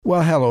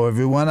Well, hello,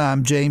 everyone.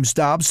 I'm James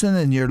Dobson,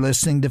 and you're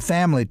listening to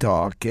Family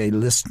Talk, a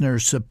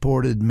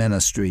listener-supported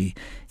ministry.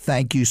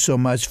 Thank you so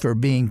much for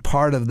being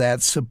part of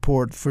that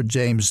support for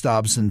James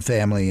Dobson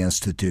Family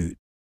Institute.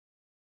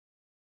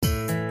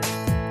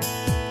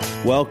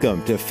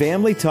 Welcome to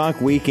Family Talk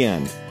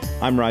Weekend.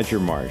 I'm Roger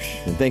Marsh,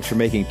 and thanks for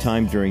making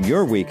time during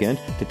your weekend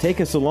to take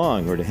us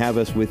along or to have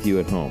us with you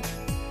at home.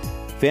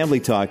 Family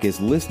Talk is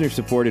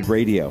listener-supported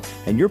radio,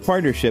 and your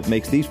partnership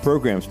makes these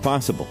programs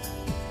possible.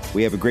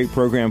 We have a great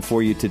program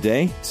for you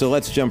today, so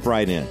let's jump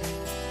right in.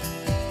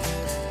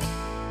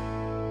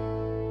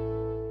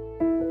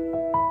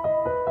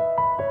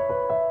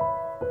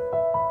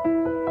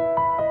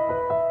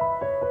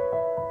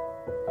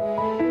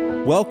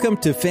 Welcome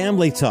to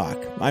Family Talk.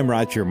 I'm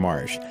Roger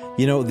Marsh.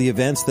 You know, the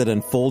events that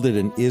unfolded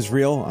in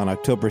Israel on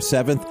October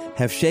 7th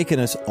have shaken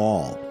us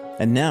all.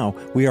 And now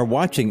we are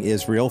watching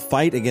Israel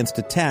fight against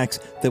attacks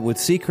that would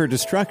seek her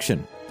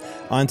destruction.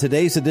 On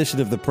today's edition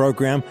of the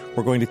program,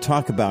 we're going to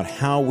talk about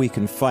how we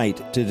can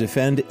fight to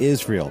defend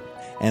Israel.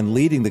 And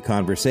leading the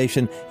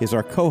conversation is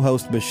our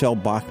co-host, Michelle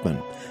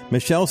Bachman.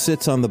 Michelle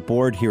sits on the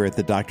board here at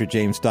the Dr.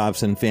 James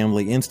Dobson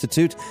Family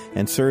Institute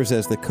and serves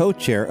as the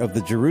co-chair of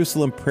the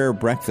Jerusalem Prayer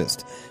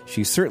Breakfast.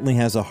 She certainly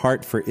has a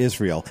heart for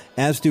Israel,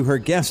 as do her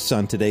guests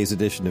on today's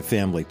edition of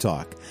Family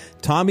Talk.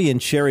 Tommy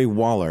and Sherry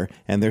Waller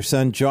and their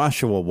son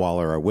Joshua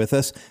Waller are with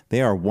us.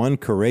 They are one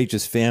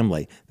courageous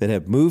family that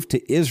have moved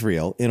to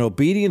Israel in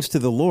obedience to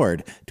the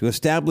Lord to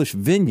establish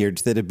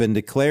vineyards that have been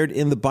declared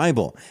in the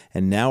Bible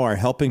and now are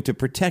helping to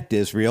protect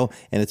Israel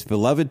and its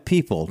beloved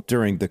people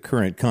during the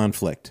current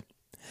conflict.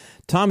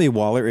 Tommy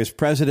Waller is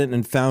president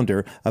and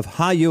founder of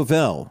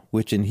HaYovel,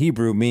 which in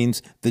Hebrew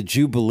means the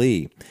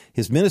Jubilee.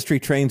 His ministry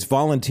trains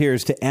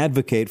volunteers to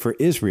advocate for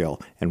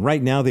Israel, and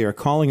right now they are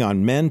calling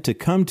on men to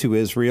come to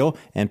Israel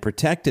and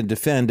protect and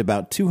defend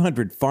about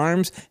 200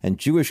 farms and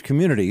Jewish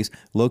communities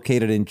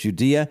located in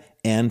Judea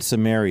and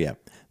Samaria.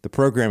 The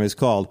program is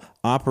called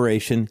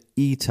Operation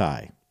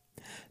Ittai.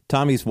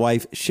 Tommy's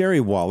wife,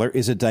 Sherry Waller,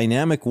 is a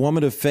dynamic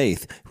woman of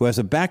faith who has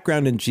a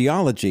background in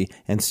geology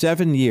and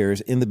 7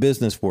 years in the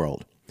business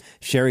world.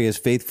 Sherry has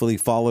faithfully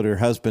followed her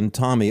husband,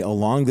 Tommy,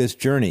 along this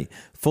journey,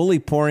 fully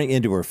pouring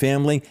into her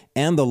family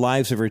and the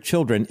lives of her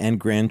children and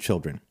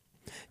grandchildren.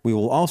 We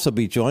will also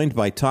be joined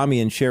by Tommy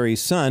and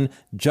Sherry's son,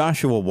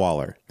 Joshua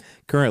Waller.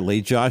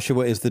 Currently,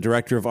 Joshua is the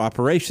director of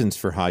operations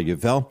for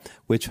HaYovel,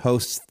 which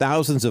hosts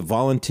thousands of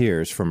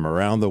volunteers from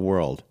around the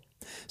world.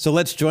 So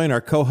let's join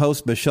our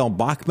co-host, Michelle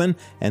Bachman,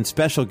 and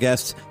special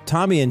guests,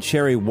 Tommy and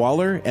Sherry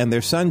Waller and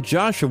their son,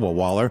 Joshua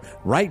Waller,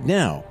 right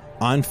now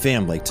on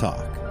Family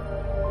Talk.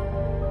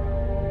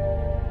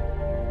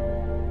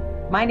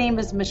 My name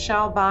is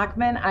Michelle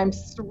Bachman. I'm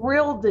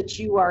thrilled that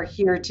you are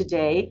here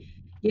today.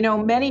 You know,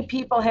 many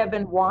people have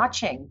been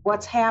watching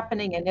what's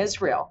happening in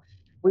Israel.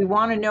 We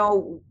want to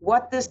know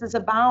what this is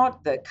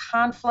about, the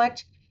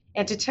conflict,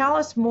 and to tell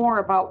us more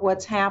about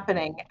what's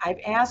happening, I've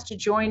asked to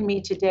join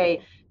me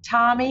today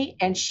Tommy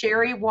and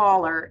Sherry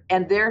Waller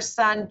and their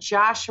son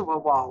Joshua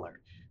Waller.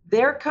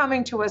 They're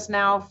coming to us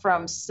now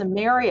from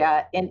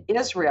Samaria in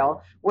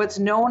Israel, what's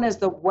known as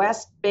the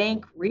West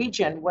Bank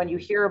region when you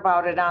hear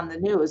about it on the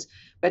news.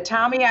 But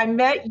Tommy, I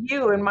met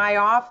you in my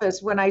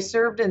office when I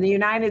served in the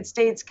United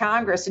States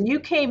Congress, and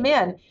you came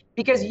in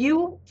because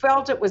you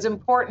felt it was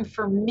important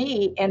for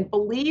me and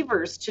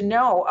believers to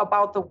know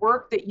about the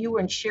work that you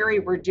and Sherry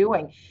were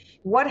doing.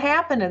 What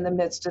happened in the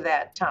midst of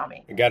that,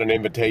 Tommy? I got an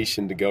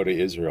invitation to go to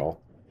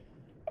Israel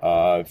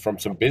from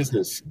some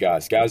business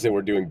guys that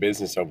were doing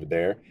business over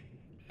there.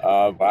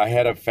 I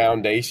had a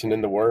foundation in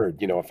the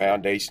Word, a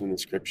foundation in the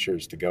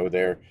Scriptures to go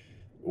there.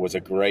 It was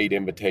a great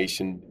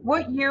invitation.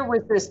 What year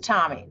was this,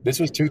 Tommy? This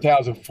was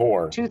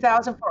 2004.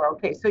 2004,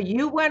 okay. So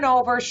you went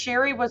over,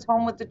 Sherry was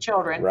home with the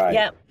children. Right.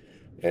 Yep.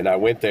 And I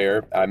went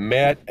there. I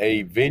met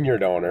a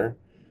vineyard owner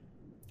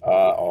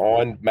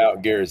on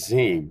Mount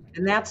Gerizim.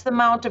 And that's the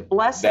Mount of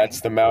Blessing.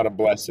 That's the Mount of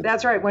Blessing.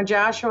 That's right. When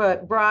Joshua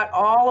brought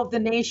all of the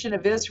nation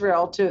of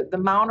Israel to the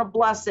Mount of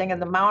Blessing and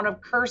the Mount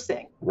of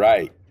Cursing.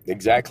 Right.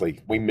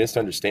 Exactly. We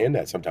misunderstand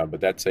that sometimes, but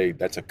that's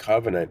a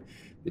covenant.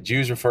 The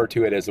Jews refer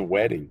to it as a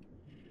wedding.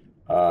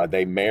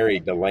 They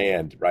married the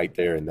land right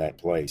there in that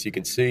place. You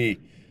can see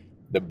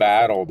the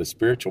battle, the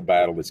spiritual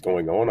battle that's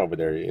going on over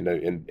there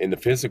in the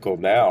physical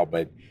now,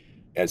 but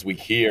as we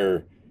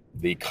hear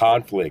the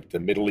conflict, the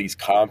Middle East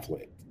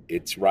conflict,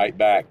 it's right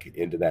back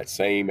into that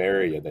same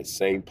area, that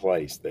same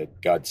place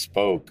that God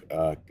spoke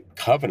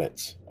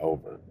covenants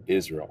over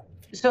Israel.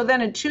 So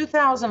then in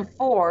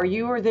 2004,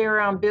 you were there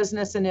on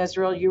business in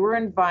Israel. You were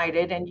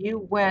invited and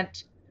you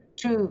went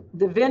to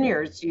the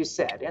vineyards, you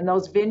said. And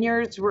those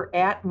vineyards were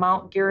at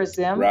Mount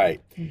Gerizim?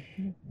 Right.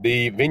 Mm-hmm.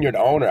 The vineyard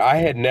owner, I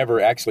had never,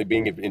 actually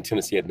being in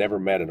Tennessee, had never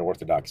met an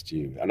Orthodox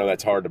Jew. I know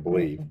that's hard to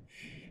believe.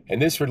 Mm-hmm. And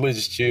this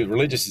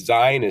religious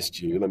Zionist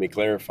Jew, let me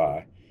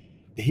clarify,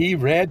 he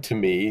read to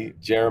me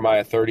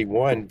Jeremiah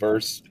 31,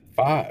 verse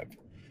 5.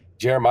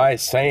 Jeremiah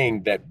is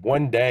saying that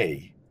one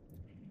day,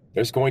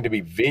 there's going to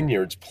be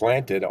vineyards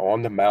planted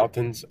on the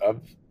mountains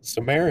of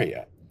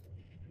Samaria.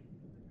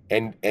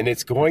 And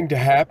it's going to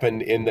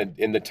happen in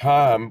the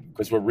time,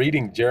 because we're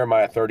reading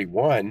Jeremiah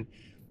 31,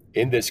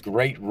 in this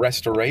great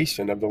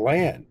restoration of the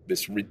land,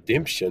 this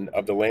redemption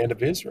of the land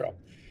of Israel.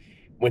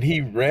 When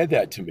he read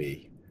that to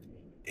me,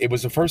 it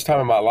was the first time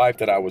in my life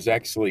that I was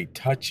actually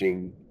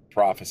touching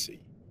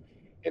prophecy,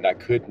 and I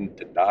couldn't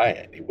deny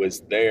it. It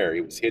was there.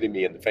 It was hitting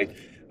me in the face.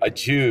 A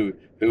Jew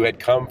who had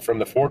come from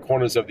the four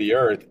corners of the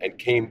earth and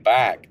came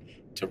back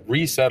to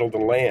resettle the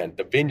land.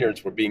 The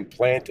vineyards were being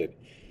planted.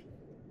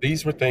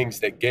 These were things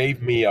that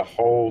gave me a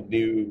whole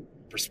new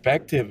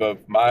perspective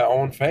of my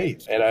own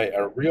faith, and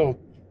a real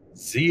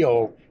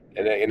zeal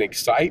and an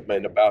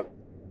excitement about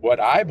what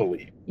I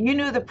believe. You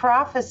knew the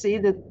prophecy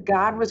that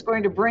God was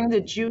going to bring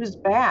the Jews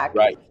back.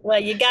 Right. Well,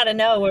 you got to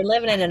know, we're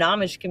living in an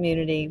Amish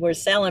community. We're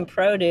selling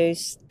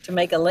produce to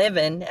make a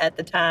living at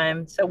the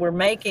time. So we're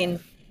making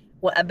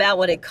about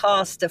what it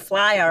costs to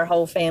fly our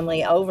whole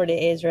family over to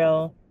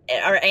Israel.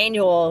 Our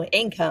annual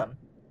income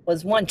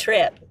was one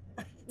trip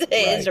to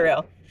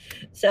Israel.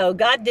 So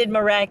God did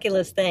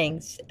miraculous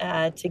things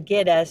to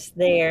get us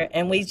there,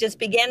 and we just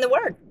began the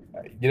work.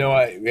 You know,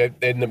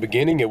 in the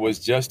beginning, it was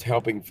just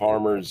helping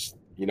farmers,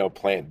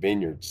 plant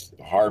vineyards,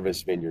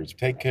 harvest vineyards,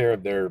 take care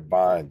of their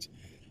vines.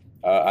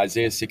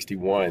 Isaiah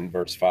 61,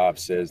 verse 5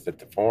 says that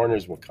the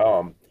foreigners will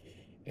come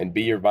and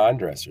be your vine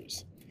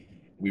dressers.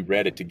 We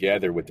read it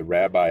together with the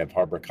rabbi of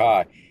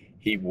Har-Barkai.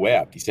 He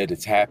wept. He said,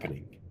 it's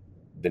happening.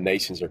 The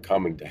nations are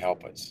coming to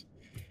help us.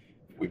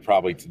 We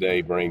probably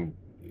today bring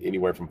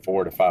anywhere from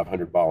 400 to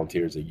 500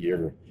 volunteers a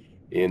year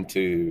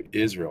into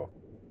Israel.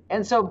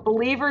 And so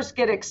believers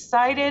get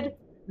excited.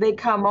 They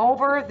come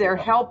over. They're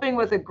helping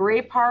with a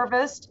grape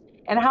harvest.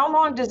 And how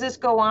long does this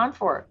go on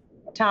for,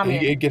 Tommy?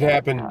 It could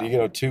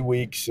happen, 2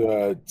 weeks,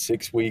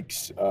 6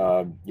 weeks.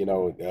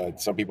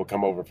 Some people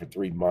come over for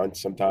 3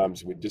 months.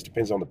 Sometimes it just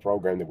depends on the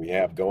program that we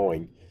have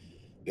going.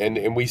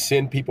 And we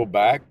send people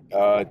back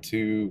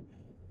to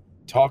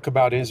talk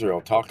about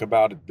Israel, talk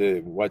about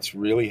what's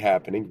really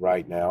happening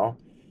right now.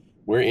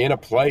 We're in a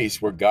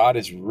place where God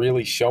is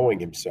really showing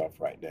himself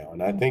right now.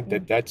 And I think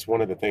that that's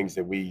one of the things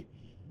that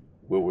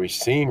what we're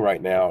seeing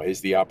right now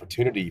is the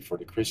opportunity for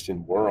the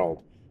Christian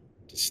world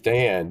to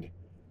stand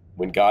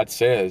when God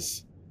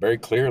says very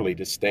clearly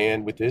to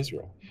stand with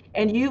Israel.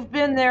 And you've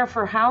been there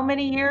for how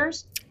many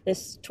years?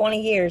 This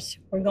 20 years.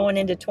 We're going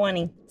into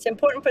 20. It's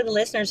important for the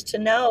listeners to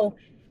know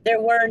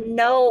there were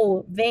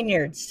no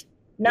vineyards,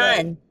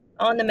 none,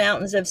 on the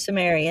mountains of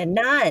Samaria,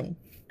 none,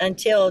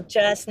 until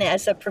just now.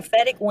 It's a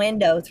prophetic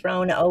window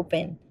thrown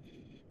open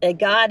that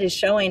God is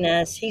showing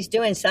us he's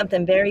doing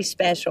something very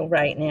special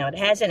right now. It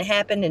hasn't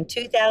happened in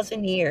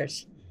 2,000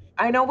 years.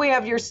 I know we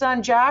have your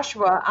son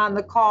Joshua on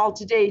the call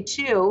today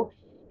too,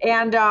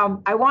 and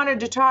I wanted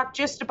to talk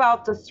just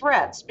about the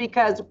threats,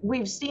 because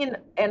we've seen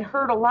and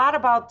heard a lot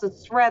about the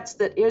threats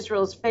that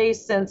Israel's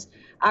faced since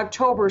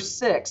October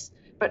 6th.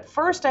 But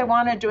first I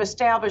wanted to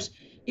establish,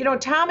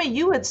 Tommy,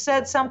 you had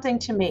said something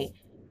to me.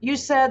 You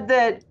said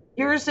that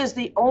yours is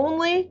the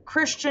only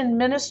Christian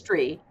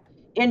ministry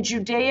in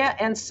Judea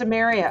and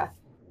Samaria.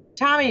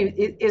 Tommy,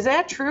 is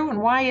that true,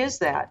 and why is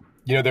that?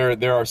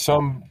 There are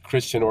some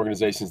Christian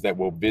organizations that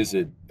will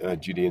visit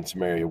Judea and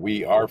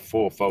Samaria. Our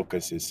full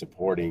focus is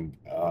supporting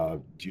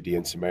Judea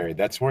and Samaria.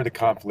 That's where the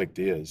conflict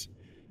is.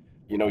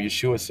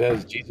 Jesus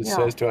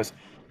says to us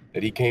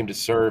that he came to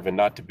serve and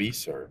not to be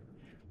served.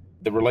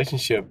 The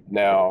relationship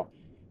now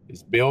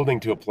is building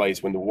to a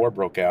place when the war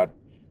broke out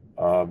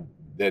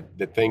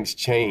that things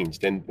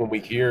changed. And when we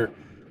hear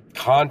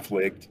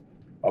conflict,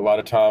 a lot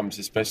of times,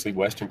 especially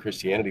Western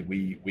Christianity,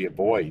 we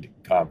avoid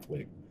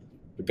conflict.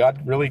 But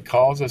God really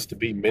calls us to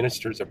be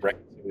ministers of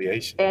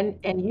reconciliation.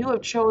 And you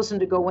have chosen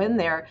to go in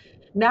there,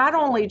 not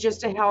only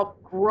just to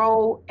help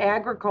grow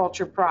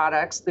agriculture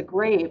products, the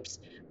grapes,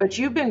 but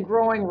you've been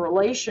growing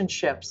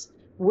relationships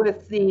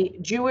with the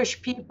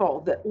Jewish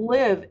people that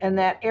live in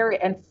that area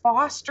and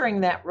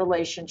fostering that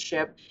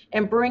relationship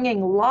and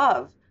bringing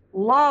love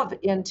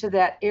into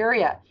that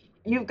area.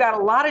 You've got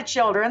a lot of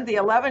children, the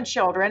 11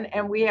 children,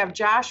 and we have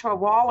Joshua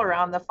Waller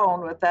on the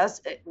phone with us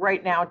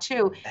right now,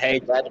 too. Hey,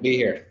 glad to be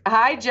here.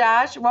 Hi,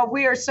 Josh. Well,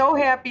 we are so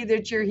happy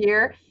that you're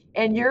here,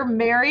 and you're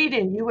married,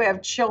 and you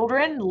have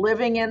children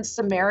living in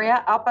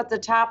Samaria up at the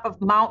top of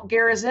Mount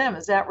Gerizim.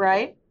 Is that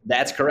right?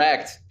 That's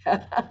correct.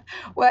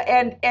 Well,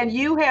 and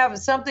you have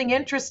something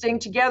interesting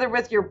together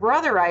with your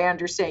brother, I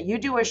understand. You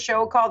do a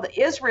show called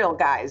The Israel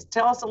Guys.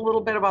 Tell us a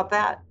little bit about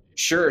that.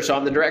 Sure. So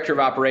I'm the director of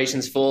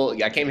operations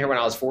I came here when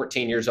I was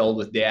 14 years old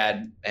with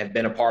Dad. Have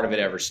been a part of it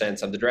ever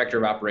since. I'm the director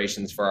of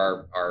operations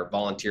for our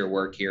volunteer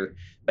work here.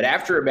 But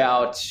after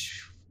about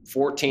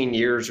 14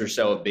 years or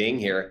so of being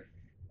here,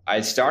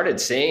 I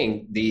started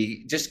seeing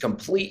the just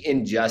complete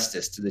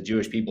injustice to the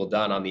Jewish people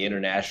done on the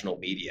international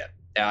media.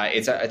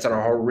 It's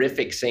a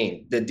horrific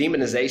scene. The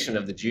demonization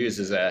of the Jews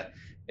is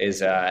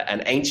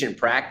an ancient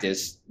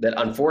practice that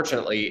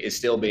unfortunately is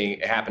still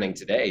happening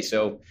today.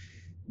 So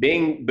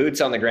being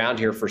boots on the ground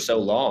here for so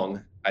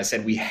long, I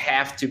said we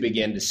have to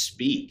begin to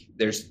speak.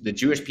 The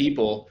Jewish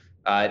people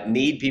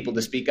need people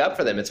to speak up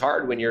for them. It's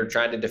hard when you're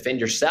trying to defend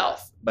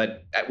yourself,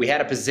 but we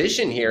had a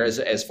position here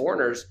as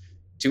foreigners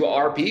to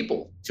our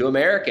people, to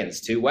Americans,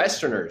 to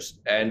Westerners.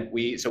 And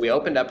we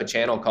opened up a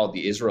channel called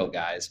the Israel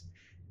Guys,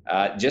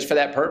 just for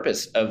that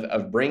purpose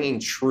of bringing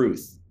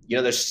truth.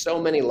 There's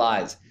so many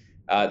lies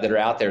that are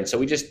out there. And so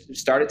we just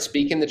started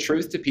speaking the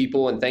truth to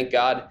people. And thank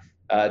God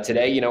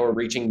today, we're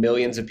reaching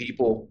millions of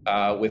people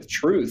with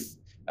truth.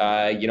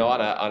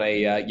 On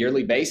a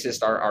yearly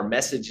basis, our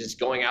message is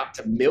going out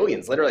to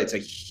millions. Literally, it's a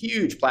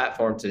huge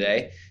platform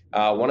today.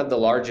 One of the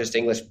largest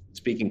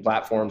English-speaking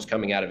platforms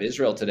coming out of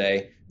Israel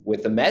today,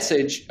 with the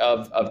message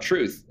of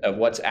truth, of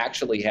what's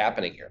actually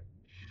happening here.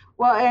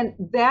 Well, and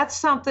that's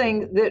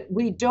something that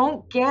we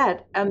don't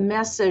get a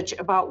message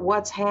about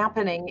what's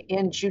happening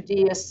in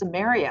Judea,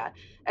 Samaria.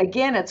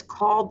 Again, it's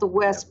called the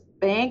West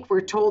Bank.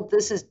 We're told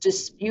this is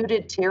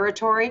disputed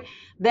territory.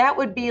 That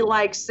would be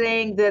like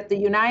saying that the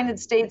United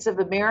States of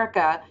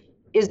America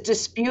is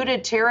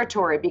disputed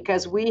territory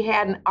because we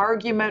had an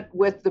argument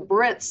with the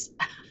Brits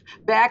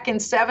back in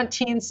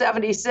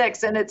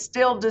 1776, and it's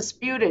still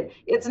disputed.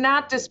 It's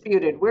not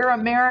disputed. We're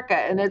America,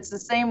 and it's the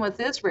same with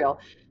Israel.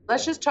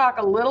 Let's just talk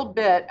a little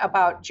bit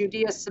about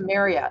Judea,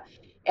 Samaria,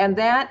 and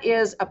that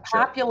is a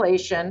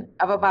population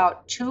of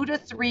about 2 to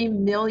 3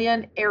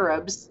 million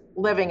Arabs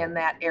living in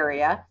that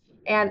area.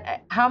 And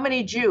how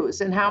many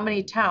Jews and how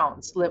many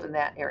towns live in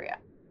that area?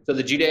 So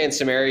the Judea and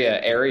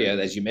Samaria area,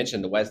 as you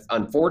mentioned, the West,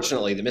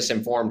 unfortunately, the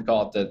misinformed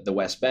call it the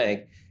West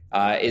Bank,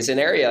 is an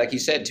area, like you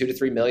said, 2 to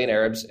 3 million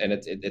Arabs. And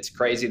it's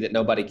crazy that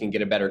nobody can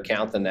get a better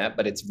count than that,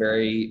 but it's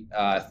very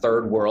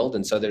third world.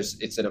 And so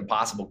it's an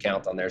impossible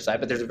count on their side.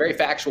 But there's a very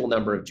factual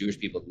number of Jewish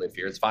people that live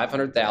here. It's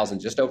 500,000,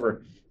 just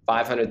over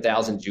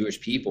 500,000 Jewish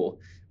people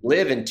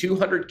live in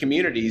 200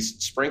 communities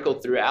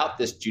sprinkled throughout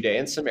this Judea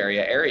and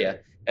Samaria area.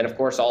 And of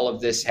course, all of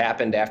this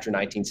happened after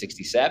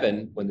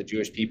 1967, when the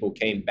Jewish people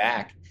came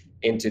back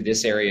into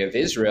this area of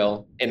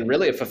Israel, and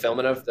really a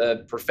fulfillment of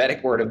the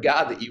prophetic word of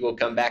God that you will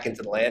come back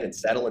into the land and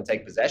settle and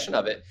take possession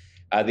of it.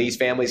 These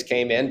families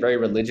came in, very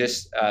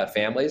religious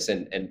families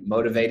and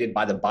motivated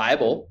by the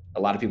Bible.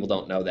 A lot of people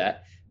don't know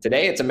that.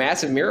 Today, it's a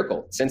massive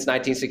miracle. Since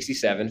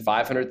 1967,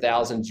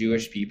 500,000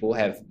 Jewish people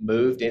have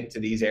moved into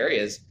these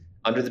areas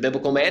under the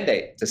biblical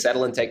mandate to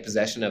settle and take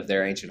possession of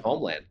their ancient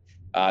homeland.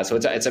 So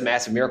it's a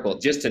massive miracle.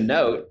 Just to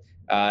note,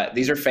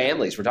 these are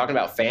families. We're talking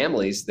about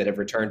families that have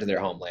returned to their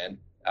homeland.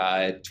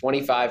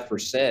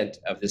 25%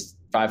 of this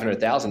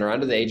 500,000 are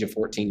under the age of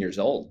 14 years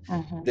old.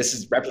 Mm-hmm.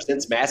 This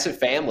represents massive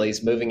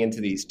families moving into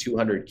these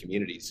 200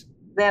 communities.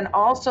 Then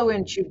also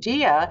in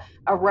Judea,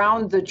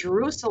 around the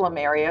Jerusalem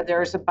area,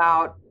 there's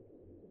about,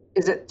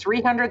 is it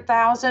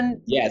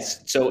 300,000?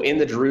 Yes. So in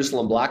the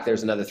Jerusalem block,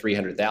 there's another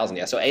 300,000.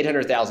 Yeah. So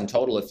 800,000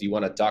 total if you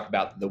want to talk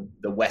about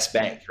the West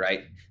Bank,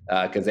 right?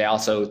 Because they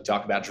also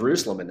talk about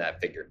Jerusalem in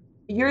that figure.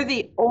 You're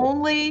the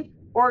only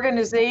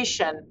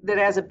organization that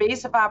has a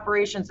base of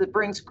operations that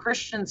brings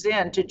Christians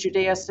in to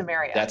Judea,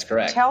 Samaria. That's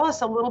correct. Tell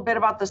us a little bit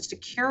about the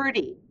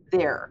security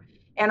there,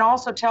 and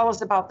also tell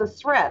us about the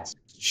threats.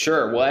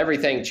 Sure. Well,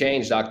 everything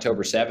changed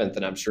October 7th,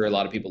 and I'm sure a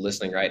lot of people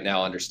listening right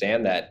now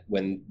understand that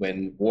when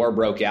war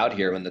broke out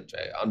here, when the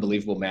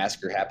unbelievable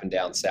massacre happened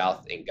down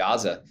south in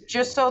Gaza.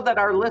 Just so that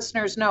our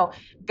listeners know,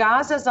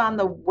 Gaza's on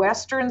the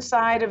western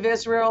side of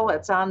Israel.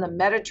 It's on the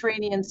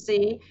Mediterranean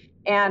Sea.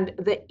 And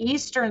the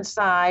eastern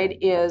side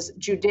is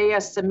Judea,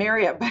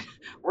 Samaria. But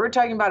we're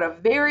talking about a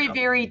very,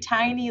 very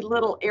tiny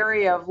little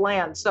area of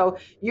land. So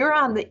you're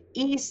on the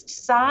east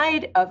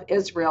side of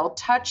Israel,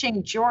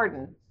 touching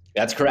Jordan.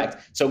 That's correct.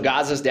 So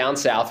Gaza's down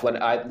south. When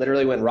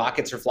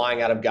rockets are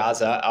flying out of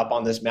Gaza up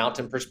on this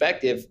mountain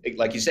perspective,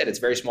 like you said, it's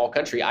a very small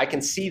country. I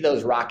can see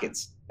those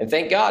rockets. And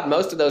thank God,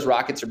 most of those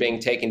rockets are being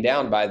taken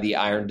down by the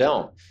Iron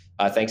Dome.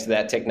 Thanks to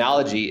that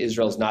technology,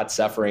 Israel's not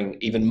suffering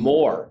even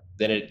more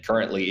than it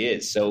currently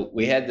is. So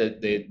we had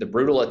the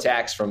brutal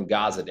attacks from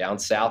Gaza down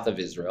south of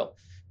Israel,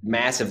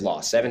 massive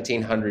loss,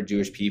 1,700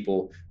 Jewish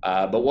people.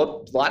 But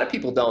what a lot of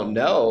people don't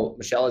know,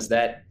 Michelle, is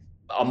that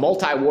a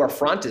multi-war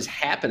front is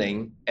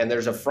happening, and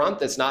there's a front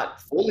that's not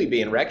fully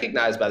being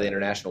recognized by the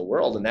international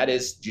world, and that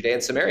is Judea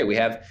and Samaria. We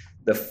have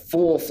the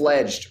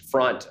full-fledged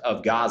front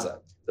of Gaza,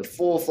 the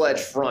full-fledged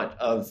front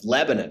of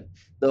Lebanon,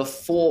 the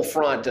full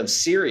front of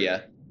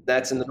Syria.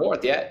 That's in the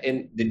north, yeah.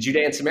 And the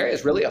Judea and Samaria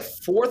is really a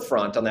fourth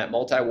front on that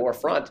multi-war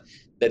front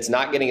that's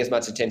not getting as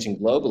much attention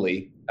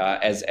globally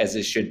as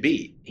it should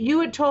be. You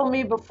had told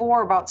me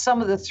before about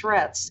some of the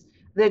threats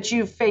that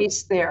you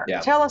faced there.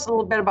 Yeah. Tell us a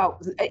little bit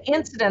about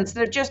incidents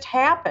that just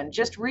happened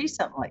just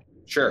recently.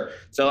 Sure.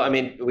 So, I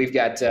mean, we've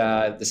got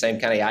the same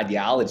kind of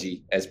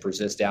ideology as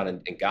persists down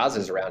in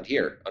Gaza's around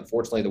here.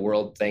 Unfortunately, the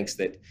world thinks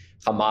that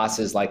Hamas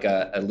is like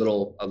a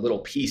little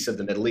piece of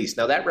the Middle East.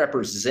 Now, that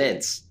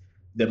represents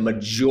the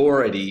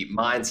majority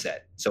mindset.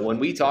 So when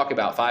we talk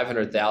about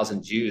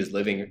 500,000 Jews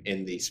living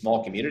in the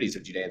small communities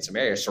of Judea and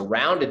Samaria,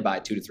 surrounded by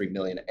 2 to 3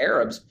 million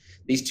Arabs,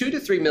 these 2 to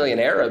 3 million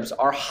Arabs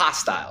are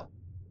hostile.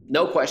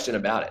 No question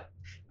about it.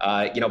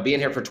 Being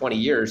here for 20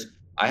 years,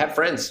 I have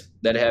friends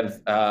that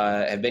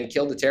have been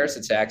killed in terrorist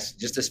attacks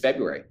just this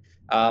February.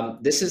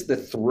 This is the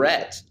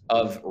threat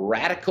of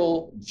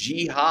radical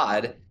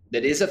jihad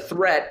that is a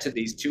threat to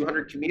these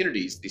 200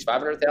 communities, these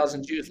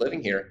 500,000 Jews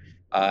living here.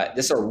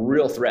 This is a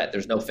real threat.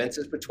 There's no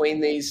fences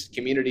between these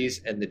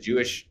communities and the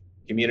Jewish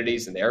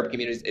communities and the Arab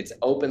communities. It's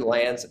open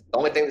lands. The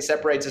only thing that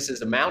separates us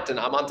is a mountain.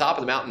 I'm on top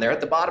of the mountain. They're at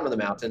the bottom of the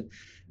mountain.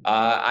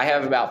 I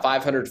have about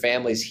 500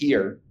 families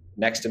here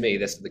next to me.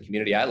 This is the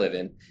community I live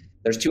in.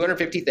 There's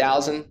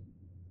 250,000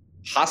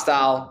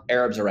 hostile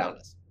Arabs around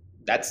us.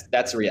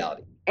 That's the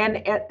reality.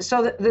 And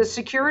so the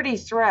security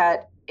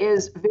threat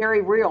is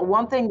very real.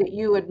 One thing that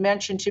you had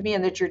mentioned to me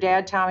and that your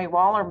dad, Tommy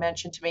Waller,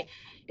 mentioned to me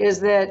is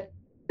that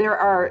there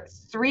are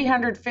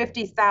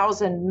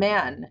 350,000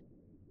 men,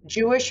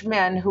 Jewish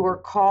men, who are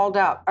called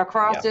up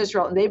across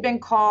Israel, and they've been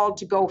called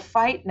to go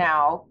fight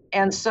now.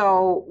 And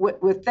so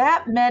with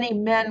that many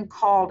men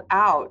called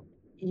out,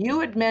 you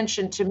had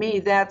mentioned to me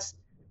that's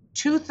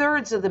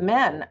 2/3 of the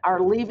men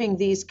are leaving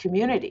these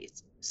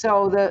communities.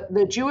 So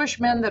the Jewish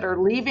men that are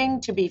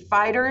leaving to be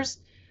fighters,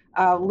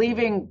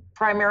 leaving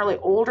primarily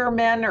older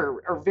men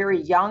or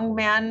very young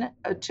men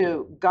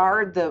to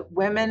guard the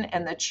women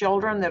and the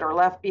children that are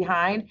left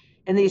behind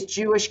in these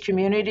Jewish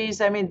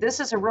communities. I mean, this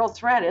is a real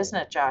threat, isn't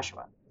it,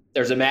 Joshua?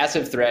 There's a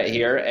massive threat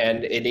here,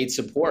 and it needs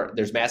support.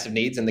 There's massive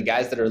needs, and the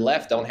guys that are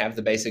left don't have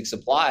the basic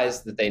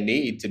supplies that they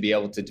need to be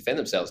able to defend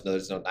themselves. No,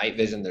 there's no night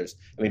vision.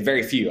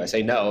 Very few. I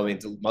say no.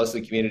 Most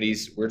of the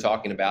communities we're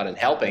talking about and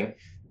helping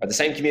are the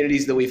same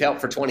communities that we've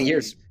helped for 20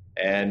 years.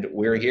 And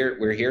we're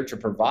here to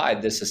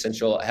provide this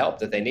essential help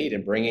that they need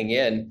in bringing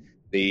in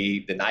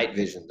the night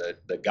vision,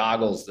 the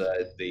goggles,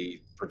 the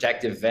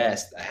protective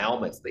vest, the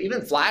helmets, even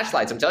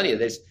flashlights. I'm telling you,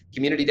 there's a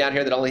community down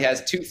here that only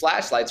has 2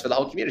 flashlights for the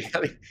whole community.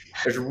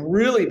 There's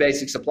really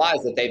basic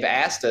supplies that they've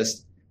asked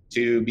us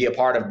to be a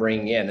part of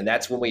bringing in. And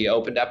that's when we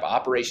opened up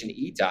Operation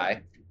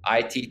Ittai,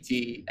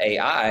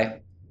 Ittai.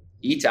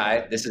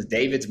 Ittai, this is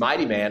David's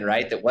mighty man,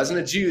 right? That wasn't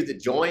a Jew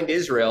that joined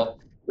Israel.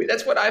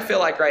 That's what I feel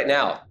like right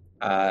now.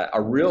 A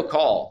real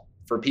call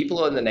for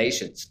people in the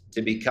nations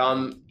to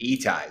become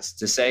Ittais,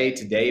 to say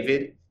to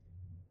David,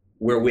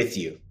 we're with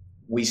you.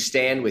 We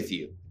stand with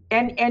you.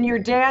 And your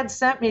dad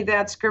sent me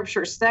that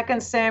scripture,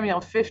 2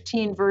 Samuel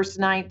 15, verse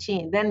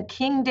 19. Then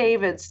King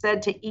David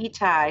said to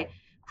Ittai,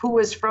 who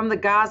was from the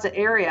Gaza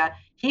area,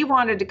 he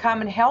wanted to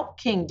come and help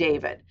King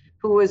David,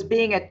 who was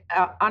being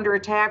under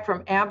attack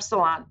from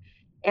Absalom.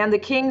 And the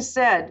king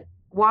said,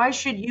 why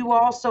should you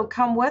also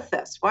come with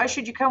us? Why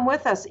should you come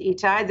with us,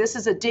 Ittai? This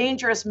is a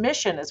dangerous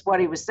mission, is what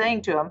he was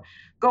saying to him.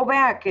 Go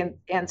back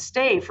and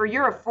stay, for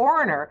you're a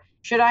foreigner.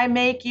 Should I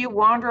make you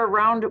wander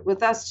around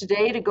with us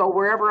today to go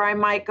wherever I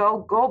might go?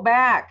 Go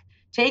back.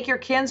 Take your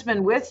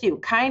kinsmen with you.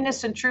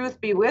 Kindness and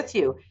truth be with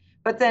you.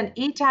 But then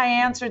Ittai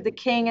answered the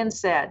king and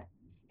said,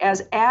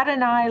 as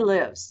Adonai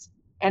lives,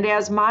 and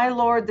as my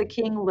lord the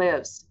king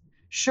lives,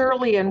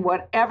 surely in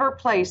whatever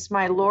place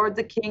my lord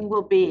the king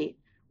will be,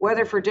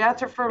 whether for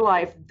death or for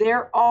life,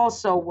 there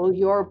also will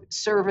your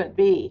servant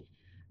be.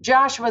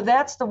 Joshua,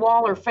 that's the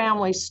Waller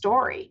family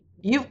story.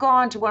 You've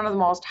gone to one of the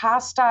most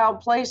hostile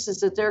places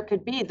that there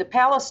could be. The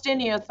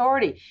Palestinian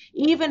Authority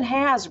even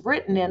has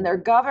written in their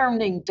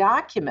governing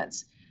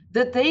documents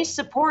that they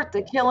support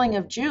the killing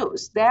of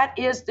Jews. That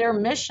is their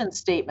mission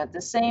statement.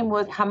 The same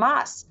with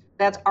Hamas.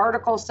 That's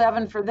Article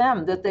 7 for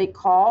them, that they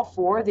call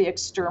for the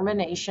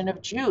extermination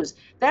of Jews.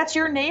 That's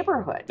your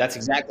neighborhood. That's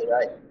exactly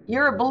right.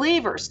 You're a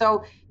believer.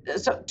 So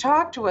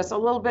talk to us a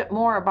little bit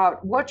more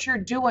about what you're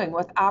doing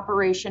with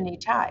Operation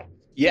Ittai.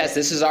 Yes,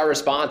 this is our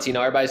response.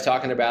 Everybody's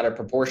talking about a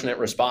proportionate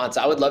response.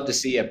 I would love to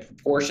see a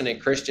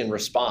proportionate Christian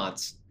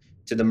response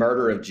to the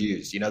murder of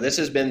Jews. This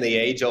has been the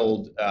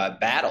age-old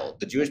battle.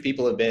 The Jewish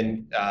people have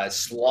been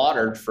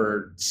slaughtered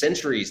for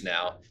centuries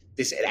now.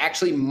 It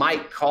actually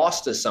might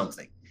cost us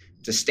something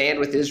to stand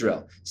with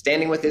Israel.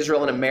 Standing with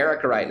Israel in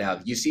America right now.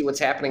 You see what's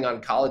happening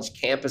on college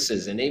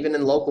campuses and even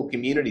in local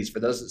communities for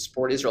those that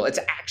support Israel. It's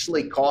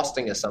actually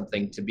costing us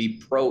something to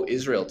be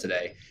pro-Israel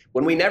today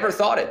when we never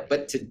thought it.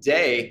 But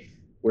today,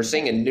 we're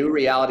seeing a new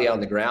reality on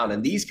the ground.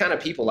 And these kind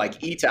of people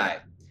like Ittai,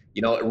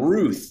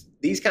 Ruth,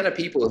 these kind of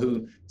people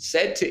who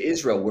said to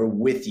Israel, we're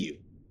with you.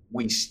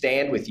 We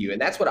stand with you. And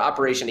that's what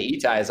Operation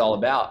Ittai is all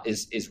about,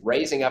 is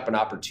raising up an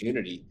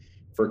opportunity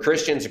for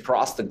Christians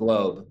across the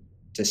globe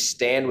to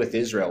stand with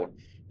Israel.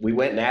 We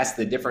went and asked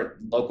the different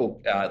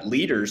local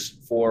leaders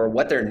for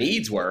what their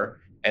needs were.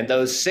 And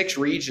those 6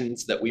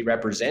 regions that we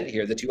represent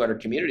here, the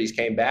 200 communities,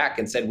 came back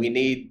and said, we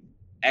need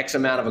X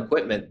amount of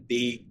equipment.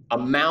 The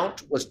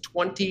amount was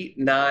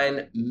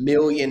 $29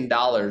 million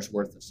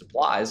worth of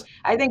supplies.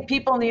 I think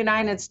people in the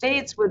United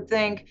States would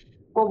think,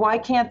 well, why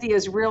can't the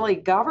Israeli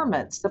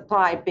government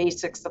supply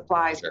basic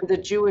supplies for the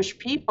Jewish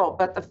people?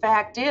 But the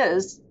fact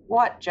is,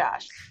 what,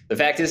 Josh? The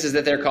fact is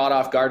that they're caught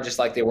off guard just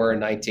like they were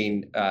in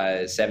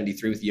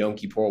 1973 with the Yom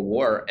Kippur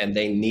War, and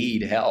they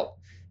need help.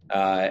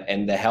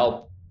 And the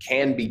help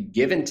can be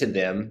given to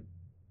them,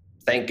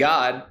 thank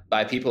God,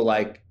 by people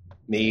like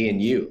me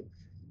and you,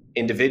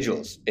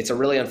 individuals. It's a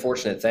really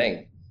unfortunate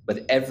thing,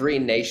 but every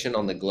nation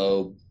on the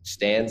globe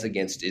stands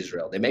against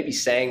Israel. They may be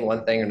saying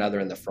one thing or another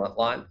in the front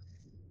line,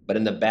 but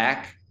in the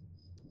back,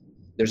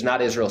 there's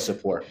not Israel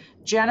support.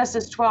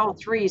 Genesis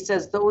 12:3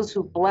 says, those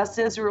who bless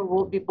Israel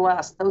will be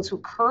blessed. Those who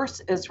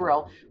curse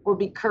Israel will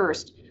be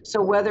cursed.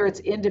 So whether it's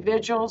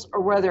individuals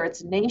or whether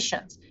it's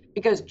nations,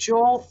 because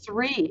Joel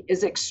 3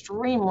 is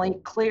extremely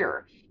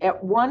clear.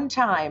 At one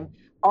time,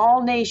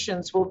 all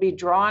nations will be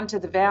drawn to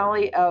the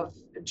valley of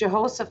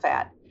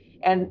Jehoshaphat.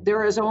 And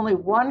there is only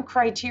one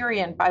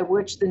criterion by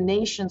which the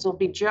nations will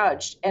be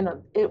judged, and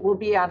it will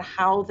be on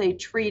how they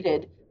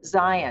treated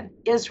Zion,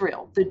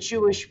 Israel, the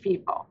Jewish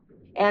people.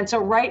 And so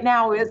right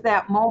now is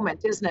that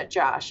moment, isn't it,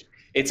 Josh?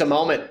 It's a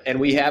moment, and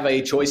we have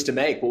a choice to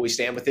make. Will we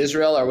stand with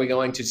Israel? Or are we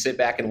going to sit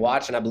back and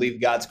watch? And I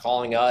believe God's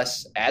calling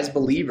us as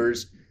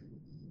believers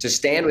to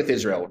stand with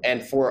Israel,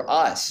 and for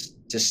us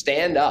to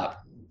stand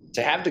up,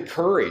 to have the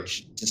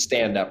courage to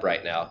stand up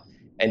right now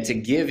and to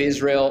give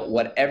Israel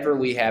whatever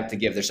we have to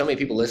give. There's so many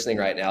people listening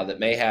right now that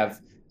may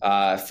have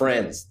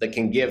friends that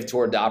can give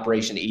toward the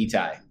Operation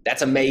Ittai.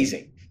 That's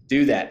amazing.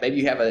 Do that. Maybe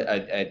you have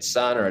a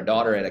son or a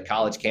daughter at a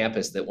college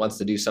campus that wants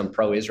to do some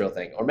pro-Israel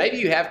thing. Or maybe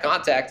you have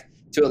contact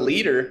to a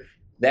leader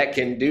that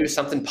can do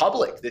something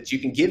public, that you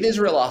can give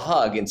Israel a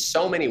hug in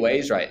so many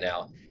ways right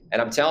now.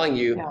 And I'm telling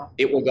you,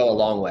 It will go a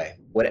long way.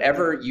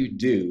 Whatever you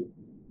do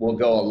will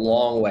go a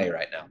long way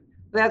right now.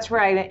 That's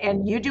right.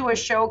 And you do a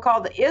show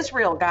called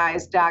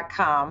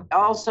IsraelGuys.com.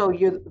 Also,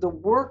 the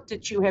work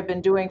that you have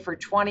been doing for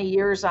 20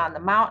 years on the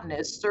mountain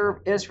is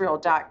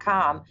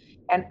ServeIsrael.com.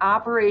 And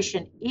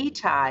Operation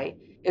Ittai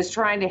is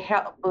trying to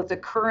help with the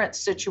current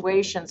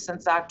situation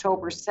since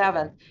October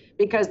 7th,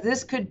 because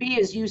this could be,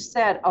 as you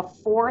said, a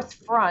fourth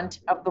front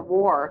of the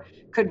war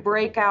could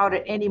break out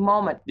at any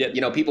moment.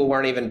 Yeah, people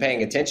weren't even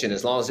paying attention.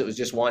 As long as it was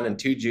just 1 and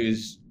 2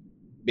 Jews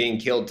being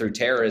killed through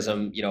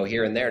terrorism,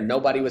 here and there,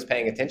 nobody was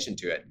paying attention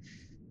to it.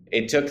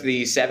 It took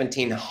the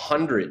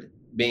 1,700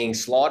 being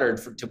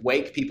slaughtered to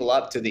wake people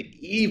up to the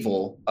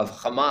evil of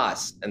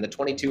Hamas and the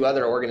 22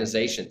 other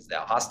organizations, the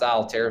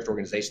hostile terrorist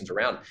organizations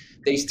around.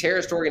 These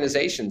terrorist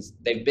organizations,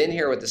 they've been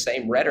here with the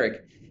same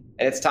rhetoric,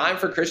 and it's time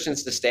for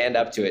Christians to stand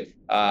up to it.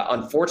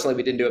 Unfortunately,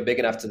 we didn't do it big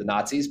enough to the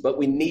Nazis, but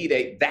we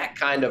need that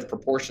kind of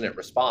proportionate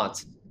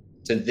response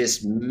to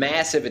this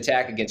massive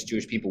attack against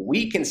Jewish people.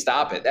 We can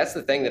stop it. That's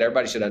the thing that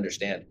everybody should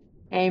understand.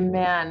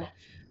 Amen.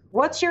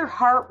 What's your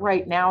heart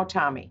right now,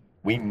 Tommy?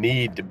 We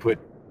need to put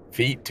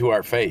feet to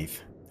our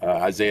faith.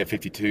 Isaiah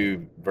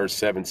 52 verse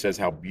 7 says,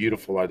 how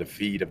beautiful are the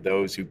feet of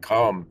those who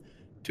come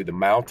to the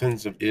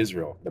mountains of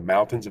Israel, the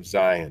mountains of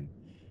Zion,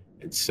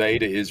 and say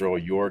to Israel,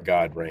 your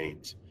God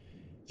reigns.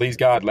 Please,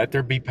 God, let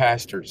there be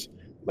pastors,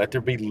 let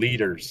there be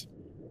leaders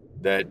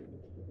that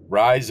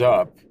rise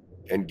up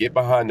and get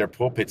behind their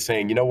pulpit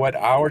saying, you know what,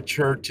 our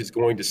church is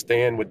going to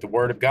stand with the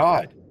word of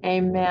God.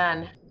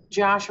 Amen.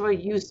 Joshua,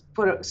 you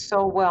put it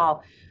so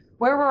well.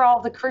 Where were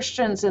all the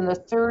Christians in the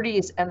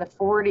 30s and the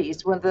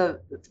 40s when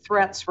the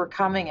threats were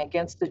coming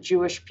against the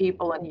Jewish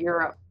people in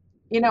Europe?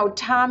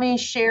 Tommy,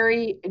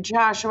 Sherry,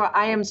 Joshua,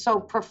 I am so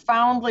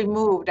profoundly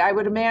moved. I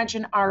would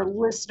imagine our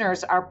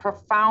listeners are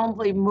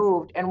profoundly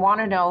moved and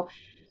want to know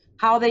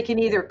how they can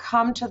either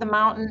come to the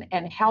mountain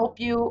and help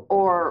you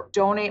or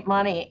donate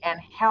money and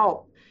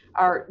help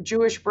our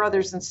Jewish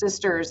brothers and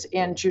sisters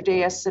in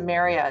Judea,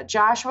 Samaria.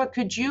 Joshua,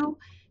 could you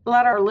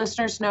let our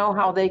listeners know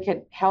how they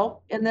could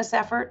help in this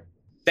effort?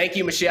 Thank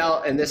you,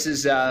 Michelle. And this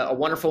is a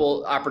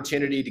wonderful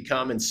opportunity to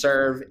come and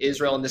serve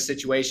Israel in this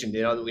situation.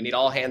 We need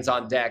all hands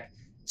on deck.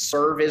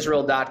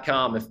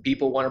 ServeIsrael.com. If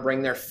people want to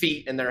bring their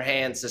feet and their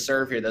hands to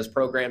serve here, those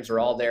programs are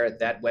all there at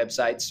that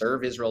website,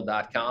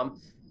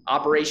 ServeIsrael.com.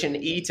 Operation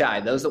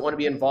Ittai, those that want to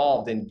be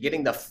involved in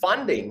getting the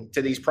funding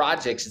to these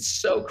projects, it's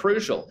so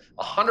crucial.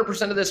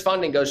 100% of this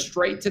funding goes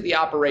straight to the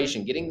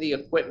operation, getting the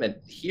equipment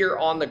here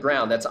on the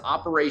ground. That's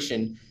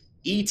Operation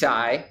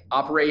Ittai,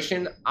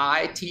 Operation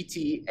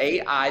ITTAI.com.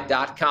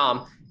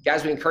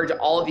 Guys, we encourage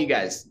all of you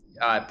guys,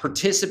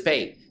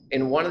 participate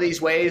in one of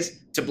these ways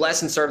to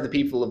bless and serve the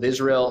people of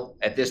Israel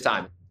at this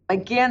time.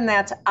 Again,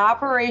 that's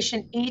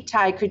Operation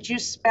Ittai. Could you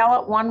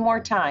spell it one more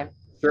time?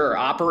 Sure.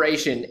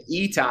 Operation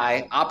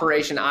Ittai,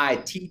 Operation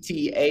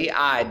ITTAI.com.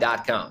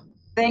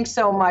 Thanks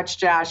so much,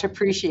 Josh.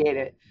 Appreciate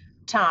it.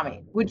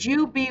 Tommy, would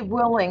you be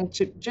willing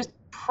to just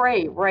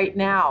pray right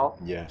now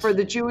for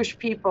the Jewish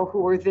people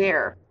who are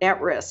there at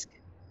risk?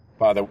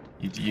 Father,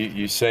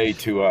 you say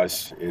to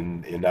us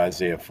in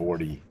Isaiah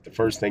 40, the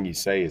first thing you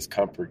say is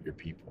comfort your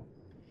people.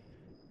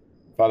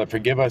 Father,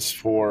 forgive us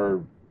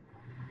for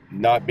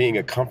not being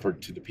a comfort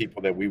to the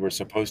people that we were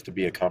supposed to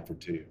be a comfort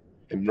to.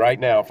 And right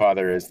now,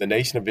 Father, as the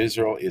nation of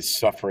Israel is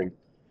suffering,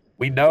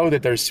 we know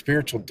that there's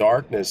spiritual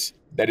darkness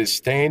that is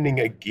standing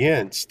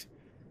against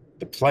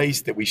the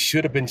place that we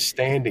should have been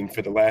standing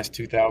for the last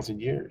 2,000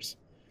 years.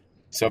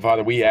 So,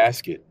 Father, we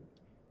ask it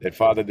that,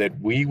 Father,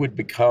 that we would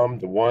become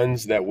the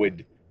ones that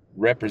would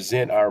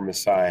represent our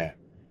Messiah,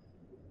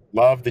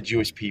 love the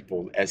Jewish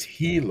people as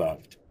he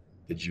loved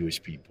the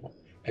Jewish people,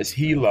 as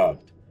he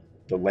loved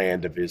the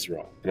land of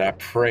Israel. And I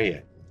pray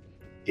it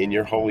in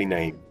your holy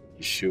name,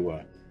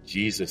 Yeshua,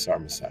 Jesus, our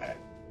Messiah.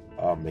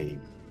 Amen.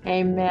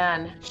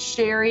 Amen.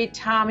 Sherry,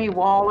 Tommy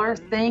Waller,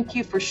 thank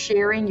you for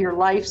sharing your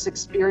life's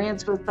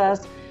experience with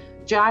us.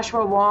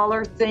 Joshua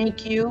Waller,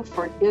 thank you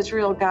for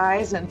Israel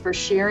Guys and for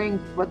sharing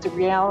what the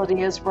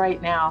reality is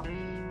right now.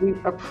 We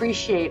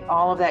appreciate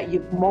all of that.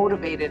 You've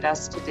motivated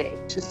us today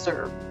to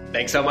serve.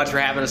 Thanks so much for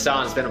having us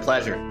on. It's been a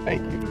pleasure.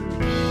 Thank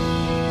you.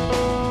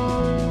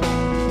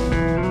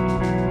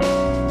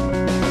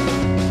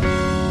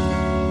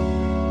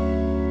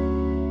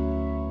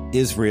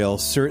 Israel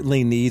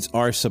certainly needs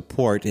our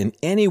support in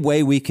any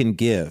way we can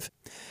give.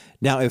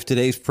 Now, if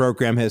today's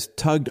program has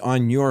tugged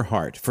on your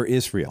heart for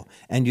Israel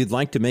and you'd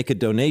like to make a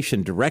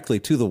donation directly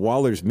to the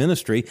Wallers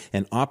Ministry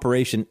and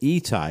Operation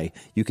Ittai,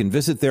 you can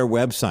visit their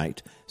website,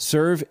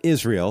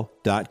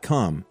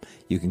 serveisrael.com.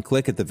 You can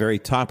click at the very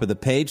top of the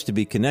page to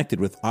be connected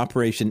with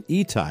Operation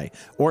Ittai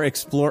or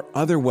explore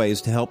other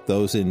ways to help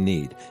those in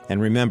need.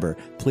 And remember,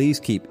 please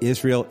keep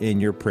Israel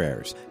in your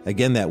prayers.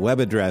 Again, that web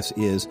address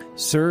is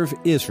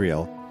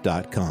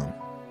serveisrael.com.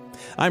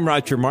 I'm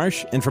Roger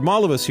Marsh, and from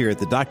all of us here at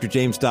the Dr.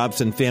 James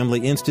Dobson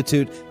Family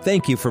Institute,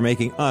 thank you for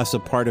making us a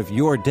part of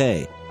your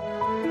day.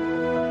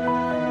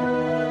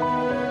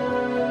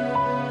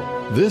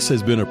 This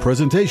has been a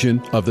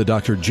presentation of the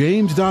Dr.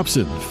 James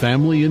Dobson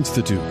Family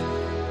Institute.